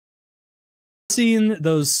seen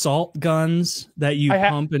those salt guns that you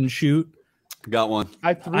pump and shoot? Got one.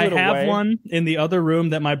 I have one in the other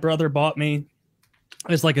room that my brother bought me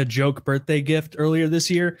as like a joke birthday gift earlier this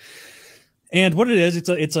year. And what it is,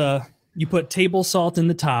 it's a you put table salt in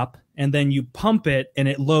the top and then you pump it and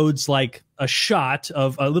it loads like a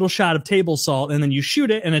little shot of table salt, and then you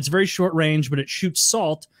shoot it and it's very short range, but it shoots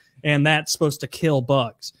salt and that's supposed to kill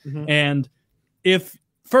bugs. And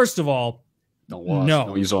first of all,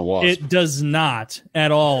 don't use it on wasp. It does not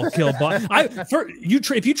at all kill bugs.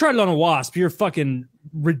 If you tried it on a wasp, you're fucking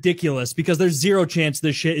ridiculous, because there's zero chance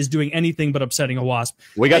this shit is doing anything but upsetting a wasp.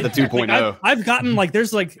 We got the 2.0. I've gotten like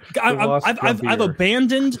I've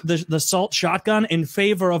abandoned the salt shotgun in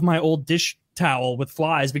favor of my old dish towel with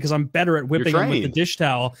flies, because I'm better at whipping them with the dish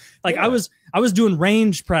towel. Like I was doing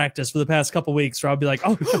range practice for the past couple weeks, where I'd be like,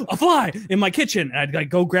 oh, a fly in my kitchen, and I'd like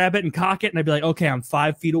go grab it and cock it, and I'd be like, okay, I'm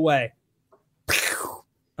 5 feet away.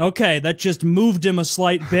 Okay, that just moved him a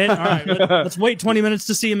slight bit. All right, let's wait 20 minutes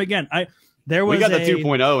to see him again. We got the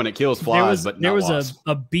 2.0 and it kills flies, but there was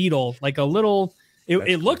a beetle, like a little.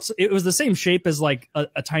 It was the same shape as like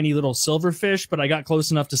a tiny little silverfish, but I got close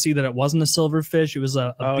enough to see that it wasn't a silverfish. It was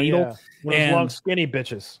a beetle. Yeah. One of those long skinny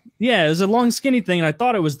bitches. Yeah, it was a long skinny thing, and I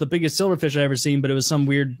thought it was the biggest silverfish I ever seen, but it was some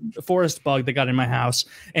weird forest bug that got in my house,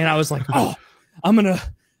 and I was like, oh, and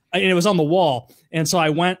it was on the wall. And so I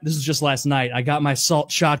went, this was just last night, I got my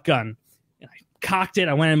salt shotgun and I cocked it.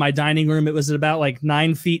 I went in my dining room. It was about like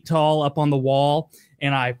 9 feet tall up on the wall,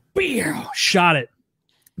 and I shot it.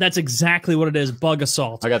 That's exactly what it is, bug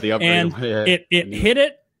assault. I got the upgrade. And it hit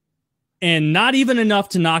it, and not even enough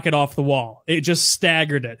to knock it off the wall. It just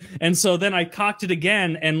staggered it. And so then I cocked it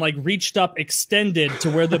again and like reached up, extended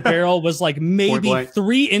to where the barrel was like maybe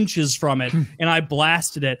 3 inches from it. And I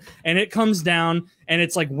blasted it, and it comes down, and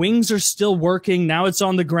it's like wings are still working. Now it's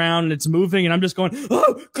on the ground and it's moving, and I'm just going,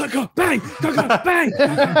 oh, bang, bang.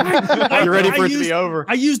 You're ready for it to be over.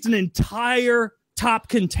 I used an entire top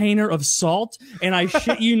container of salt, and I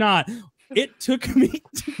shit you not, it took me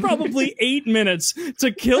probably 8 minutes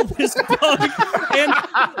to kill this bug, and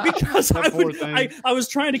because I was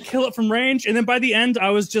trying to kill it from range, and then by the end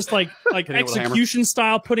I was just like execution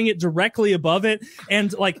style, putting it directly above it,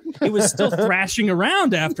 and like it was still thrashing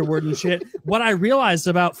around afterward and shit. What I realized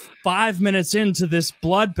about 5 minutes into this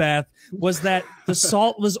bloodbath was that the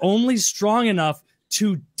salt was only strong enough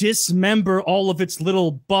to dismember all of its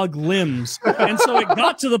little bug limbs. And so it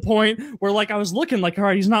got to the point where like I was looking like, all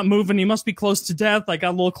right, he's not moving, he must be close to death. I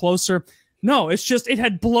got a little closer. No, it's just it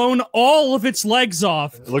had blown all of its legs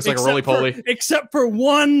off. It looks like a roly-poly. Except for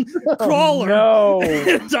one crawler. No.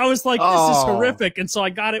 And I was like, this is horrific. And so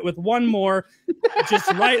I got it with one more, just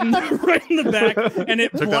right in the back, and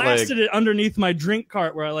it blasted it underneath my drink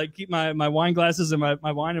cart where I like keep my wine glasses and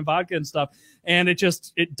my wine and vodka and stuff. And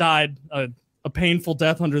it died a painful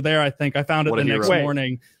death under there, I think. I found it the next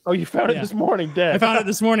morning. Oh, you found it this morning, dead. I found it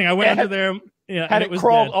this morning. I went under there. Yeah, had it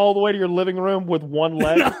crawled all the way to your living room with one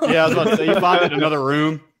leg? Yeah, I was about to say, you found it in another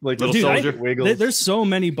room. Like little soldier. There's so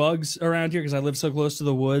many bugs around here because I live so close to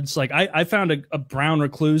the woods. Like I found a brown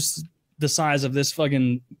recluse the size of this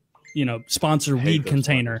fucking, sponsor weed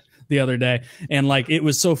container the other day, and like it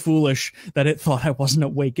was so foolish that it thought I wasn't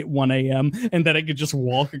awake at 1 a.m. and that I could just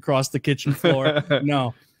walk across the kitchen floor.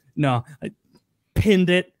 No, I pinned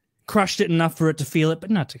it, crushed it enough for it to feel it, but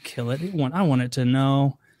not to kill it. I want it to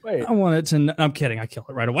know. Wait. I want it to know. I'm kidding. I kill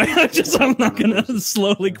it right away. I'm not gonna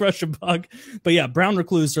slowly crush a bug. But yeah, brown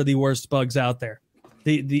recluse are the worst bugs out there.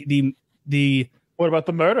 The What about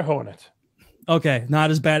the murder hornet? Okay, not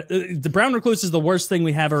as bad. The brown recluse is the worst thing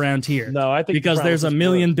we have around here. No, I think because there's a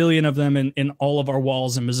million billion of them in all of our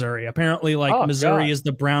walls in Missouri. Apparently, like Missouri is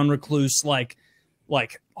the brown recluse like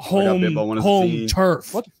home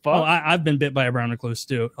turf. What the fuck? Oh, I've been bit by a brown recluse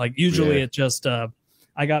too. Like usually it just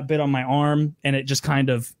I got bit on my arm, and it just kind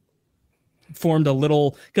of formed a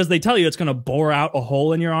little, because they tell you it's going to bore out a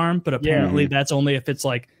hole in your arm, but apparently that's only if it's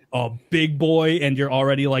like a big boy and you're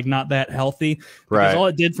already like not that healthy. Because all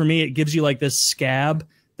it did for me, it gives you like this scab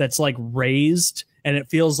that's like raised, and it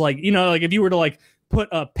feels like, like if you were to like put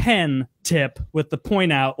a pen tip with the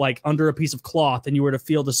point out like under a piece of cloth, and you were to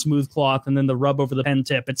feel the smooth cloth and then the rub over the pen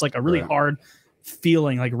tip, it's like a really hard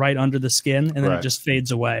feeling like right under the skin, and then it just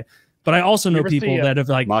fades away. But I also know people that have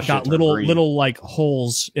like got little like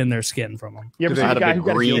holes in their skin from them. You ever see a guy who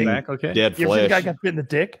got green dead flesh? You ever see a guy got bit in the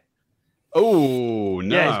dick? Oh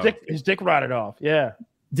no! Yeah, his dick rotted off. Yeah.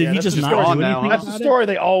 Did he just not do anything? That's the story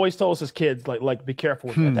they always told us as kids. Like be careful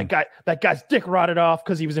with that. That guy's dick rotted off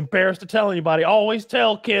because he was embarrassed to tell anybody. Always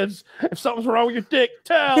tell kids if something's wrong with your dick.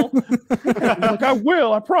 Tell. Like, I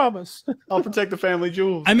will. I promise. I'll protect the family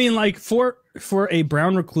jewels. I mean, like for for a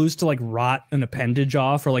brown recluse to like rot an appendage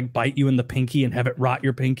off or like bite you in the pinky and have it rot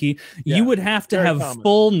your pinky, you would have to have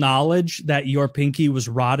full knowledge that your pinky was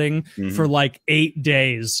rotting for like 8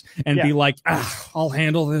 days and be like, I'll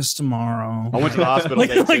handle this tomorrow. I went to the hospital.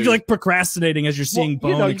 like procrastinating as you're seeing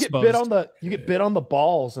bone exposed. You get bit on the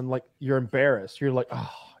balls and like you're embarrassed. You're like,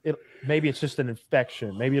 maybe it's just an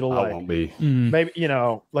infection. Maybe it'll won't be. Maybe, you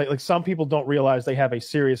know, like some people don't realize they have a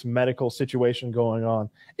serious medical situation going on.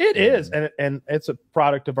 It is, and it's a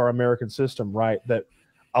product of our American system, right? That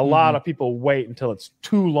a lot of people wait until it's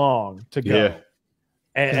too long to go. Yeah.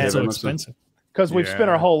 And it's so expensive. Because we've spent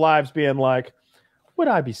our whole lives being like, would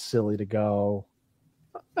I be silly to go?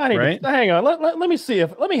 I need to, hang on. Let me see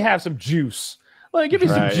let me have some juice. Give me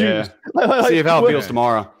some juice. See if how it feels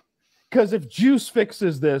tomorrow. Because if juice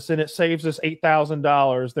fixes this and it saves us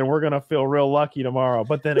 $8,000, then we're gonna feel real lucky tomorrow.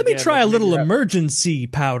 But then let me try a little emergency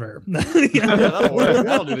powder. That'll work.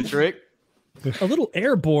 That'll do the trick. A little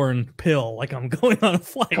airborne pill, like I'm going on a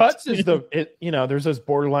flight. Cuts is there's those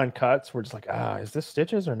borderline cuts where it's like, is this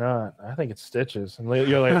stitches or not? I think it's stitches. And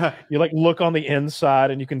you're like, you like look on the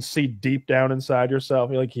inside and you can see deep down inside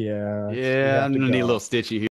yourself. You're like, I'm gonna need a little stitchy here.